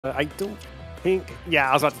I don't think... Yeah,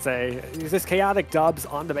 I was about to say, is this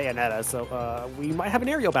ChaoticDubzz on the Bayonetta, so we might have an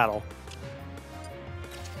aerial battle.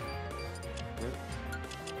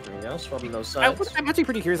 Anything else from those sides? I'm actually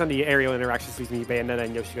pretty curious on the aerial interactions between Bayonetta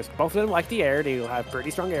and Yoshi, because both of them like the air, they have pretty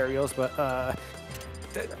strong aerials, but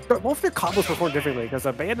both of their combos perform differently, because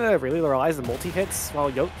Bayonetta really relies on multi-hits,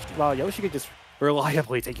 while Yoshi could just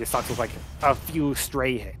reliably take your stocks with like a few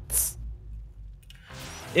stray hits.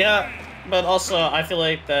 Yeah, but also I feel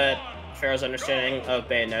like that Pharaoh's understanding of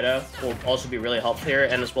Bayonetta will also be really helpful here,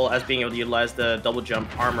 and as well as being able to utilize the double jump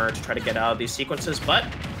armor to try to get out of these sequences. But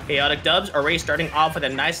ChaoticDubzz already starting off with a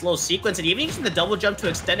nice little sequence, and even using the double jump to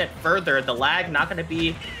extend it further. The lag not going to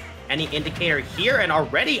be any indicator here, and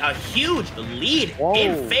already a huge lead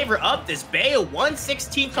in favor of this Bayo.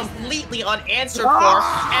 116 completely unanswered for,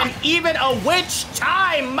 and even a witch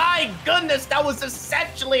time. My goodness, that was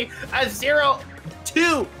essentially a 0-2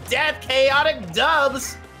 death.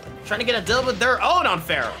 ChaoticDubzz trying to get a dub of their own on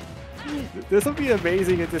Pharaoh. This will be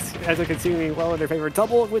amazing if this ends up continuing well in their favor.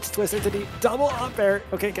 Double witch twist into the double up air.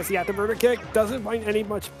 Okay, gets the afterburner kick. Doesn't find any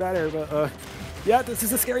much better, but yeah, this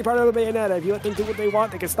is the scary part of the Bayonetta. If you let them do what they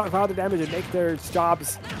want, they can stockpile the damage and make their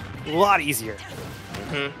jobs a lot easier.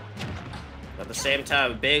 At the same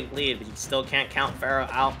time, a big lead, but you still can't count Pharaoh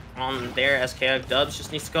out on there, as ChaoticDubzz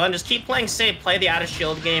just needs to go ahead and just keep playing safe, play the out of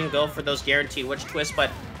shield game, go for those guaranteed witch twists, but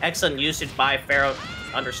excellent usage by Pharaoh,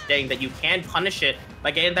 understanding that you can punish it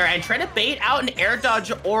by getting there and trying to bait out an air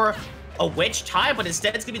dodge or a witch tie, but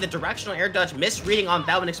instead it's gonna be the directional air dodge, misreading on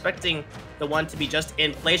that one, expecting the one to be just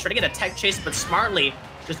in place, trying to get a tech chase, but smartly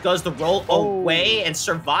just goes the roll away and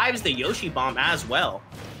survives the Yoshi bomb as well.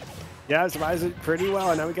 Yeah, survives it pretty well,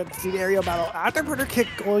 and now we get to see the aerial battle. Afterburner kick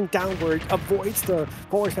going downward, avoids the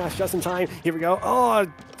forward smash just in time. Here we go. Oh,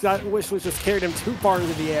 that wish was just carried him too far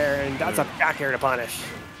into the air, and that's a back air to punish.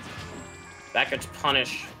 Back air to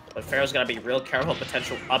punish, but Pharaoh's got to be real careful.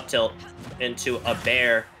 Potential up tilt into a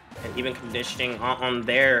bear, and even conditioning on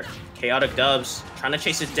there. ChaoticDubzz trying to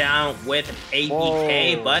chase it down with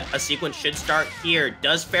ABK, but a sequence should start here.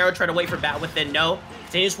 Does Pharaoh try to wait for bat within? No.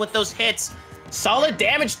 Continues with those hits. Solid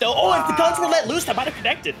damage though. Oh, if the guns were let loose, that might have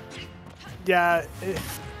connected. Yeah,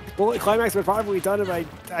 bullet climax would probably done it.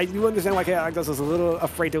 I do understand why ChaoticDubzz was a little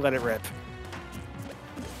afraid to let it rip.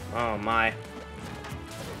 Oh my.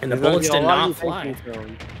 And the bullets did not fly.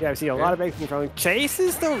 Yeah, I see a lot of banking throwing.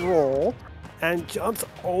 Chases the roll and jumps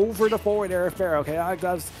over the forward air of Pharaoh.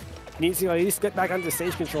 ChaoticDubzz needs to at least get back onto the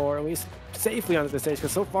stage control, or at least safely onto the stage,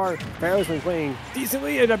 because so far Pharaoh's been playing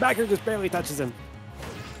decently, and the backer just barely touches him.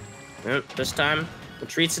 This time,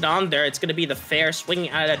 retreats it on there. It's going to be the fair swinging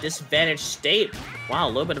out of a disadvantaged state. Wow, a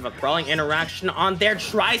little bit of a crawling interaction on there.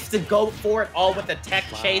 Tries to go for it all with a tech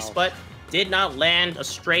chase, but did not land. A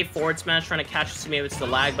stray forward smash trying to catch us. Maybe it's the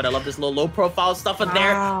lag, but I love this little low profile stuff in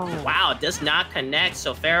there. Wow, does not connect.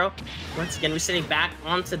 So Pharaoh, once again, we're sitting back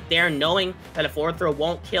onto there, knowing that a forward throw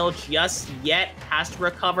won't kill just yet. Has to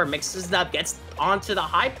recover, mixes it up, gets onto the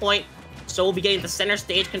high point. So we'll be getting the center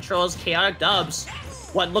stage controls. ChaoticDubzz,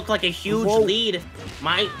 what looked like a huge lead,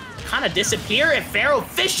 might kind of disappear if Pharaoh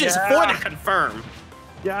fishes for the confirm.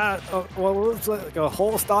 Yeah, well, it looks like a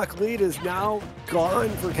whole stock lead is now gone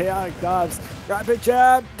for ChaoticDubzz. Rapid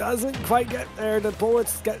jab doesn't quite get there. The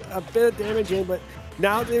bullets get a bit of damage in, but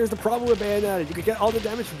now there's the problem with Bayonetta. You can get all the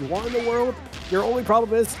damage you want in the world. Your only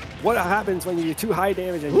problem is what happens when you do too high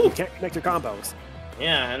damage and you can't connect your combos.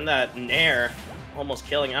 Yeah, and that nair almost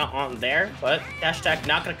killing out on there, but dash attack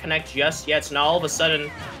not going to connect just yet. So now all of a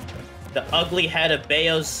sudden, the ugly head of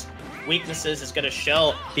Bayo's weaknesses is going to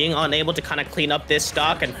show, being unable to kind of clean up this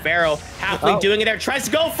stock, and Pharaoh happily doing it there, tries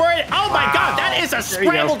to go for it. Oh my god, that is a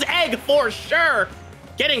scrambled egg for sure.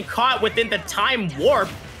 Getting caught within the time warp.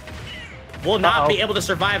 Will not be able to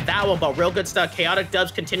survive that one, but real good stuff.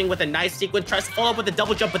 ChaoticDubzz continuing with a nice sequence, tries to follow up with a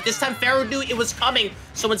double jump, but this time Pharaoh knew it was coming,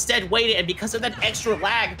 so instead waited, and because of that extra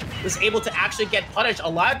lag, was able to actually get punished. A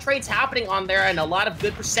lot of trades happening on there, and a lot of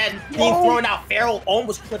good percent being thrown out. Pharaoh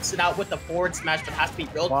almost clips it out with the forward smash, but has to be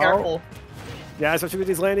real careful. Yeah, especially with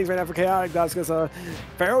these landings right now for ChaoticDubzz, because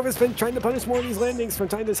Pharaoh has been trying to punish more of these landings from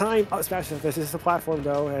time to time. Oh, smash, this is the platform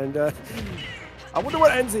though, and I wonder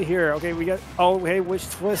what ends it here. Okay, we get, hey, witch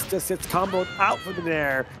twist just gets comboed out for the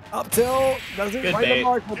nair. Up till, doesn't find the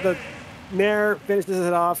mark, but the nair finishes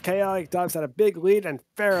it off. ChaoticDubzz had a big lead, and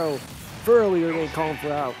Pharaoh thoroughly remained calm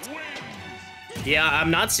for out. Yeah,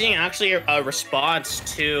 I'm not seeing actually a response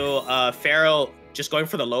to Pharaoh just going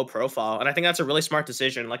for the low profile, and I think that's a really smart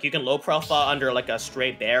decision. Like, you can low profile under like a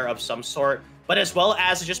straight bear of some sort, but as well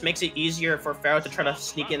as it just makes it easier for Pharaoh to try to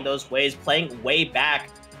sneak in those ways, playing way back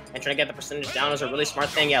and trying to get the percentage down is a really smart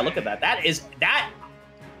thing. Yeah, look at that. That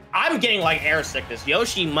I'm getting like air sickness.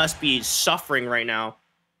 Yoshi must be suffering right now,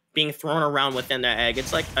 being thrown around within that egg.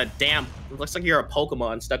 It's like a damn. It looks like you're a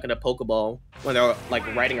Pokemon stuck in a Pokeball when they're like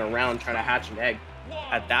riding around trying to hatch an egg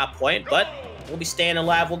at that point. But we'll be staying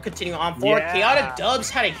alive. We'll continue on forward. Yeah. ChaoticDubzz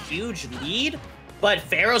had a huge lead, but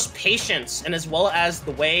Pharaoh's patience and as well as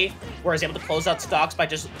the way where he's able to close out stocks by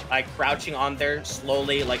just like crouching on there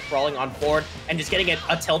slowly, like crawling on board and just getting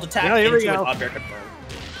a tilt attack into an up air confirm.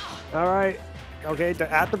 All right. Okay, the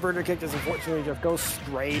afterburner kick just unfortunately just goes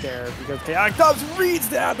straight there because ChaoticDubzz reads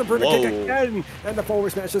the afterburner kick again, and the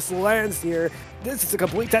forward smash just lands here. This is a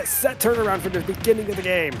complete set turnaround from the beginning of the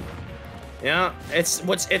game. Yeah, it's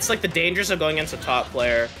like the dangers of going against a top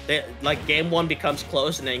player. Like game 1 becomes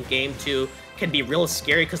close, and then game 2 can be real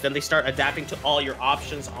scary because then they start adapting to all your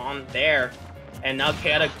options on there. And now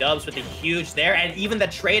ChaoticDubzz with a huge there, and even the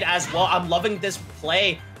trade as well. I'm loving this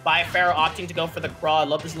play by Pharaoh opting to go for the crawl. I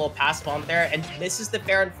love this little passive on there, and misses the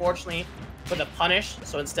fair, unfortunately, for the punish.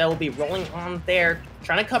 So instead, we'll be rolling on there,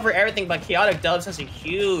 trying to cover everything, but ChaoticDubzz has a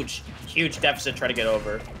huge deficit trying to get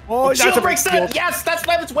over. Oh, shield breaks that! Yes, that's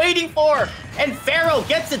what I was waiting for! And Pharaoh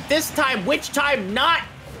gets it this time, which time not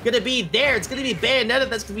gonna be there. It's gonna be Bayonetta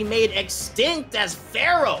that's gonna be made extinct as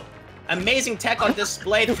Pharaoh. Amazing tech on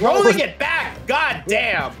display, throwing it back. God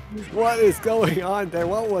damn. What is going on there?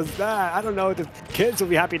 What was that? I don't know. The kids will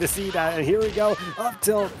be happy to see that. And here we go, up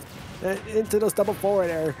tilt into those double forward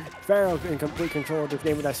air. Pharaoh in complete control of this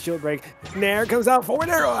game with that shield break. Nair comes out, forward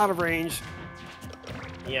arrow out of range.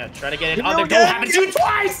 Yeah, try to get it on there. Don't have it to you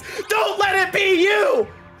twice. Don't let it be you.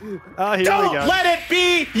 Don't let it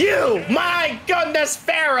be you! My goodness,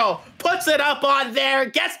 Pharaoh puts it up on there,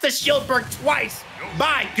 gets the shield break twice.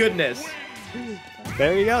 My goodness.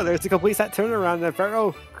 There you go. There's the complete set turnaround, and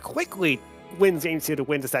Pharaoh quickly wins game 2 to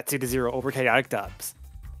win the set 2-0 over ChaoticDubzz.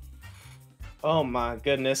 Oh my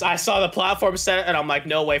goodness. I saw the platform set and I'm like,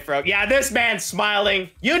 no way, Pharaoh. Yeah, this man's smiling.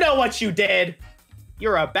 You know what you did.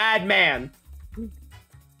 You're a bad man.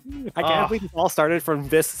 I can't believe it all started from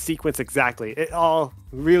this sequence exactly. It all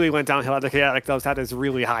really went downhill after ChaoticDubzz had his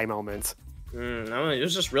really high moments. No, it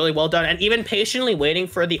was just really well done. And even patiently waiting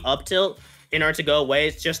for the up tilt in order to go away,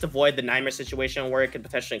 it's just avoid the nightmare situation where it could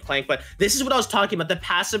potentially clank. But this is what I was talking about. The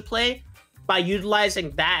passive play, by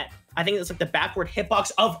utilizing that, I think it's like the backward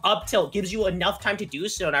hitbox of up tilt gives you enough time to do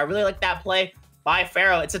so. And I really like that play by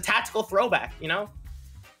Pharaoh. It's a tactical throwback, you know?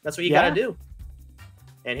 That's what you gotta do.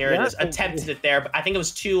 And here it is, attempted it there, but I think it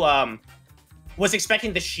was too, was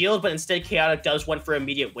expecting the shield, but instead ChaoticDubzz went for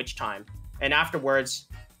immediate witch time. And afterwards,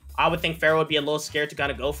 I would think Pharaoh would be a little scared to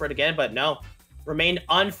kind of go for it again, but no. Remained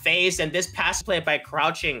unfazed, and this pass play by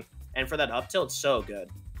crouching and for that up tilt, so good.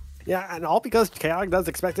 Yeah, and all because ChaoticDubzz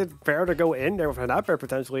expected Pharaoh to go in there with an up air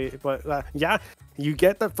potentially, but yeah, you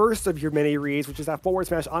get the first of your mini reads, which is that forward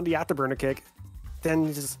smash on the afterburner kick, then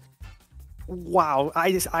you just... Wow,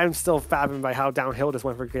 I'm still fathoming by how downhill this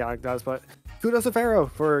went for ChaoticDubzz, but kudos to Pharaoh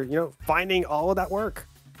for, you know, finding all of that work.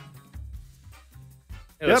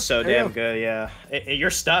 It was so damn good, yeah. You're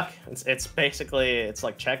stuck. It's basically, it's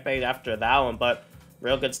like checkmate after that one, but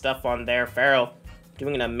real good stuff on there. Pharaoh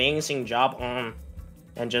doing an amazing job on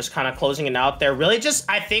and just kind of closing it out there. Really just,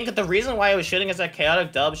 I think the reason why I was shooting is that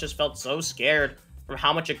ChaoticDubzz just felt so scared from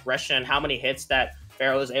how much aggression and how many hits that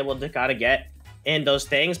Pharaoh was able to kind of get in those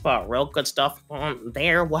things, but real good stuff on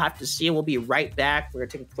there. We'll have to see. We'll be right back. We're gonna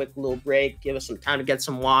take a quick little break, give us some time to get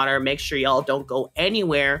some water. Make sure y'all don't go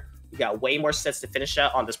anywhere. We got way more sets to finish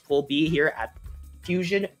out on this Pool B here at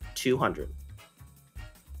Fusion 200.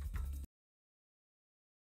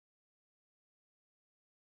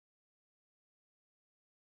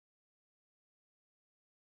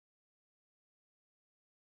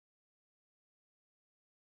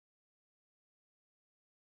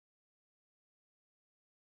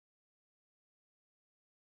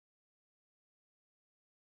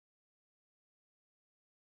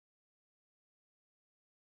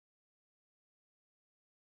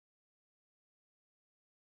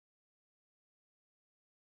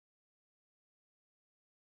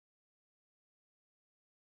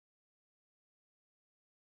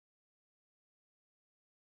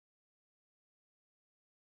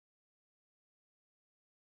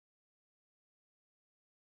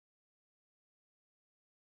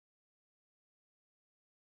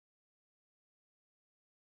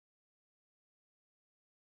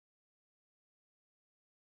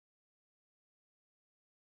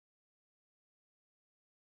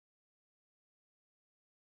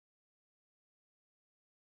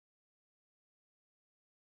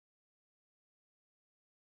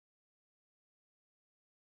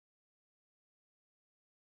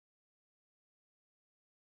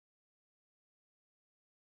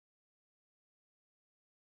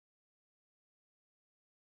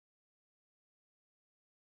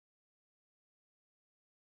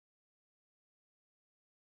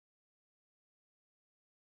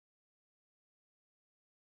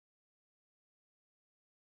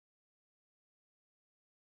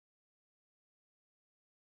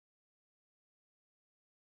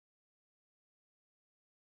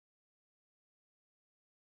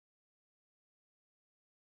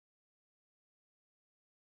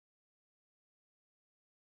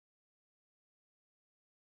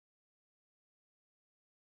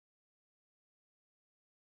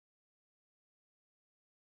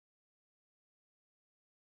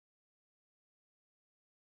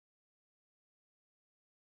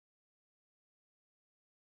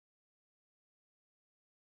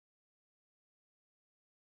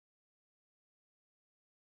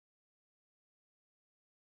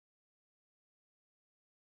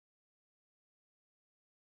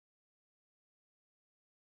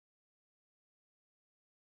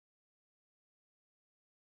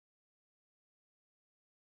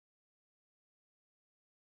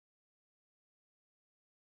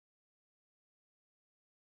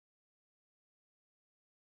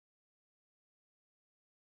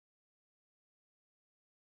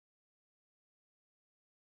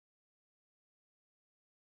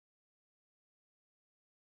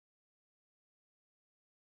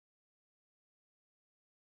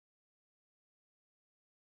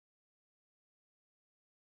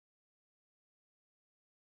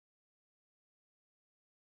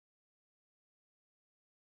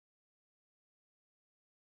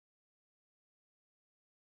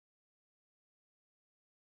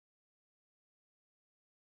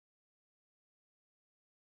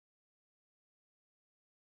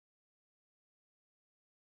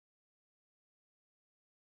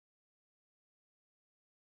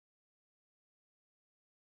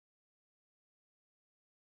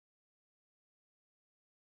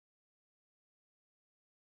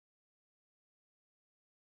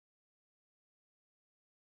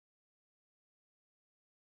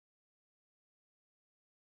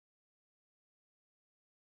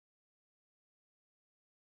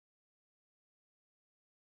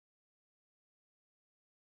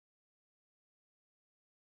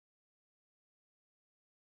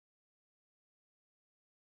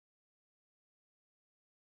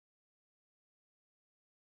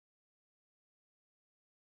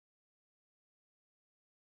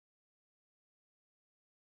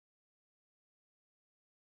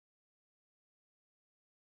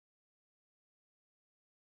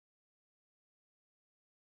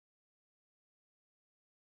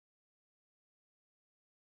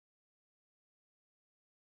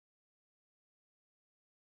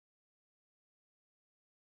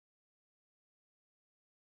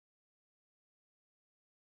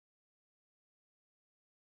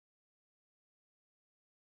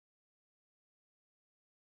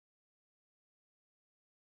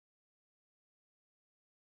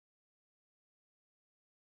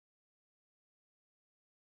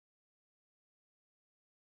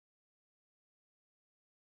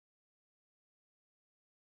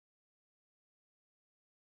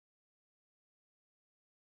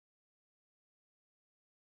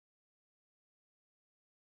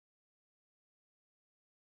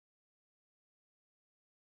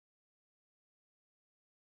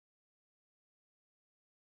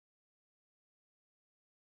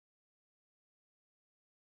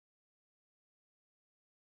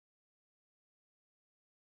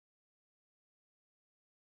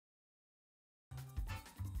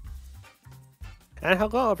 And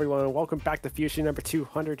hello everyone, and welcome back to Fusion number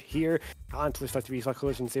 200 here on Twitch.tv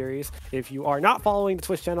Collision Series. If you are not following the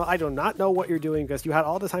Twitch channel, I do not know what you're doing because you had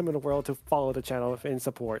all the time in the world to follow the channel in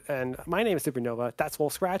support. And my name is Supernova, that's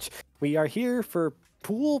Wolf Scratch. We are here for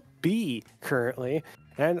Pool B currently,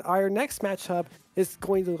 and our next matchup is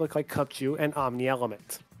going to look like Cupchew and Omni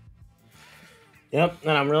Element. Yep,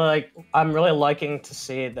 and I'm really liking to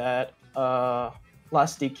see that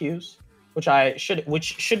less DQs. Which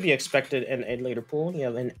should be expected in a later pool. You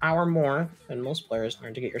have an hour more than most players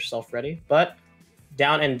learn to get yourself ready. But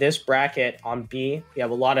down in this bracket on B, you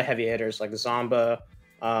have a lot of heavy hitters like Zomba,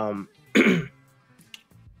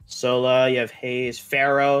 Sola, you have Haze,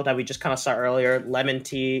 Pharaoh that we just kind of saw earlier, Lemon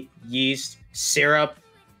Tea, Yeast, Syrup,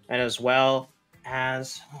 and as well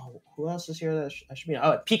as who else is here that I should be?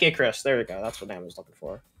 Oh, PK Chris. There we go. That's what name I was looking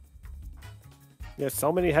for. There's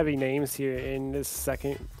so many heavy names here in this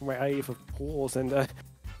second wave of pools, and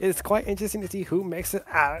it's quite interesting to see who makes it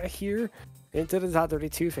out of here into the top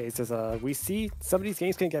 32 phases. We see some of these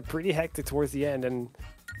games can get pretty hectic towards the end, and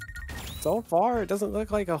so far it doesn't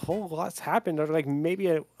look like a whole lot's happened, or like maybe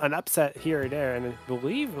an upset here or there. And I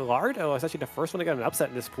believe Lardo is actually the first one to get an upset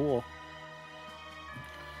in this pool.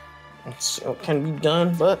 Let's see what can be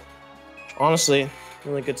done, but honestly,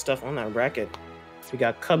 really good stuff on that bracket. We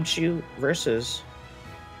got Cupchew versus,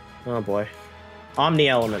 oh boy, Omni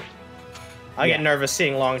Element. I get nervous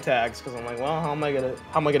seeing long tags because I'm like, well, how am I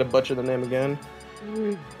gonna butcher the name again?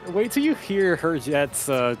 Wait till you hear her Jet's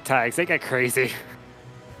tags; they get crazy.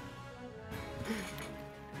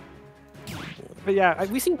 But yeah,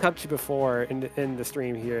 we've seen Cupchew before in the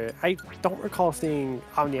stream here. I don't recall seeing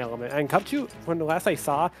Omni Element, and Cupchew, when the last I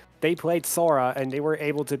saw, they played Sora and they were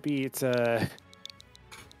able to beat.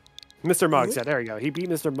 Mr. Muggs, yeah, there you go. He beat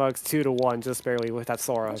Mr. Muggs 2-1 just barely with that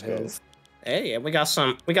Sora of his. Hey, we got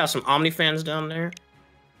some Omni fans down there.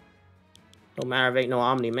 Don't matter if ain't no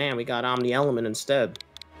Omni man, we got Omni Element instead.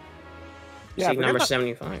 Yeah, Seat number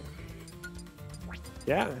 75.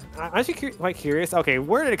 Yeah, I'm actually quite curious. Okay,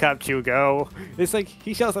 where did Cupchew go? It's like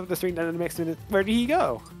he shows up at the stream, and then the next minute, where did he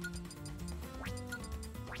go?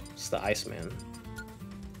 It's the Iceman.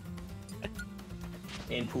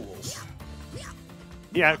 In pools.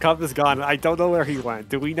 Yeah, Cup is gone. I don't know where he went.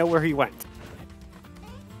 Do we know where he went?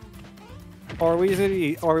 Or are we just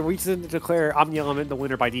going to declare Omni Element the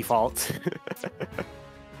winner by default?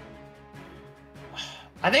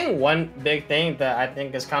 I think one big thing that I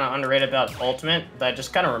think is kind of underrated about Ultimate that I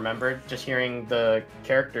just kind of remembered just hearing the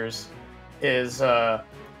characters is I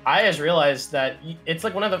just realized that it's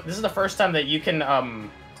like this is the first time that you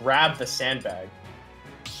can grab the sandbag.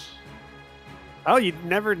 Oh, you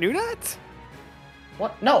never knew that?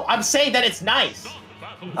 What? No, I'm saying that it's nice.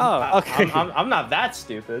 Oh, okay. I'm not that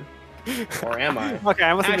stupid. Or am I? Okay,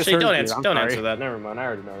 I must have Actually, misheard don't answer that. Never mind. I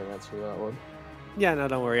already know the answer to that one. Yeah, no,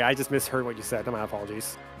 don't worry. I just misheard what you said. My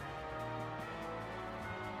apologies.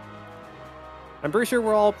 I'm pretty sure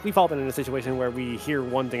we've all been in a situation where we hear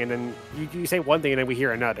one thing and then you say one thing and then we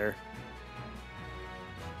hear another.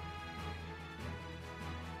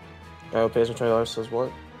 Oh, Pacer Trailer says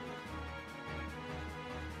what?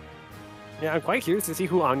 Yeah, I'm quite curious to see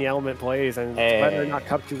who Omni Element plays and whether or not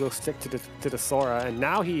Cupchew will stick to the Sora. And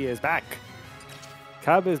now he is back.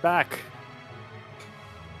 Cub is back.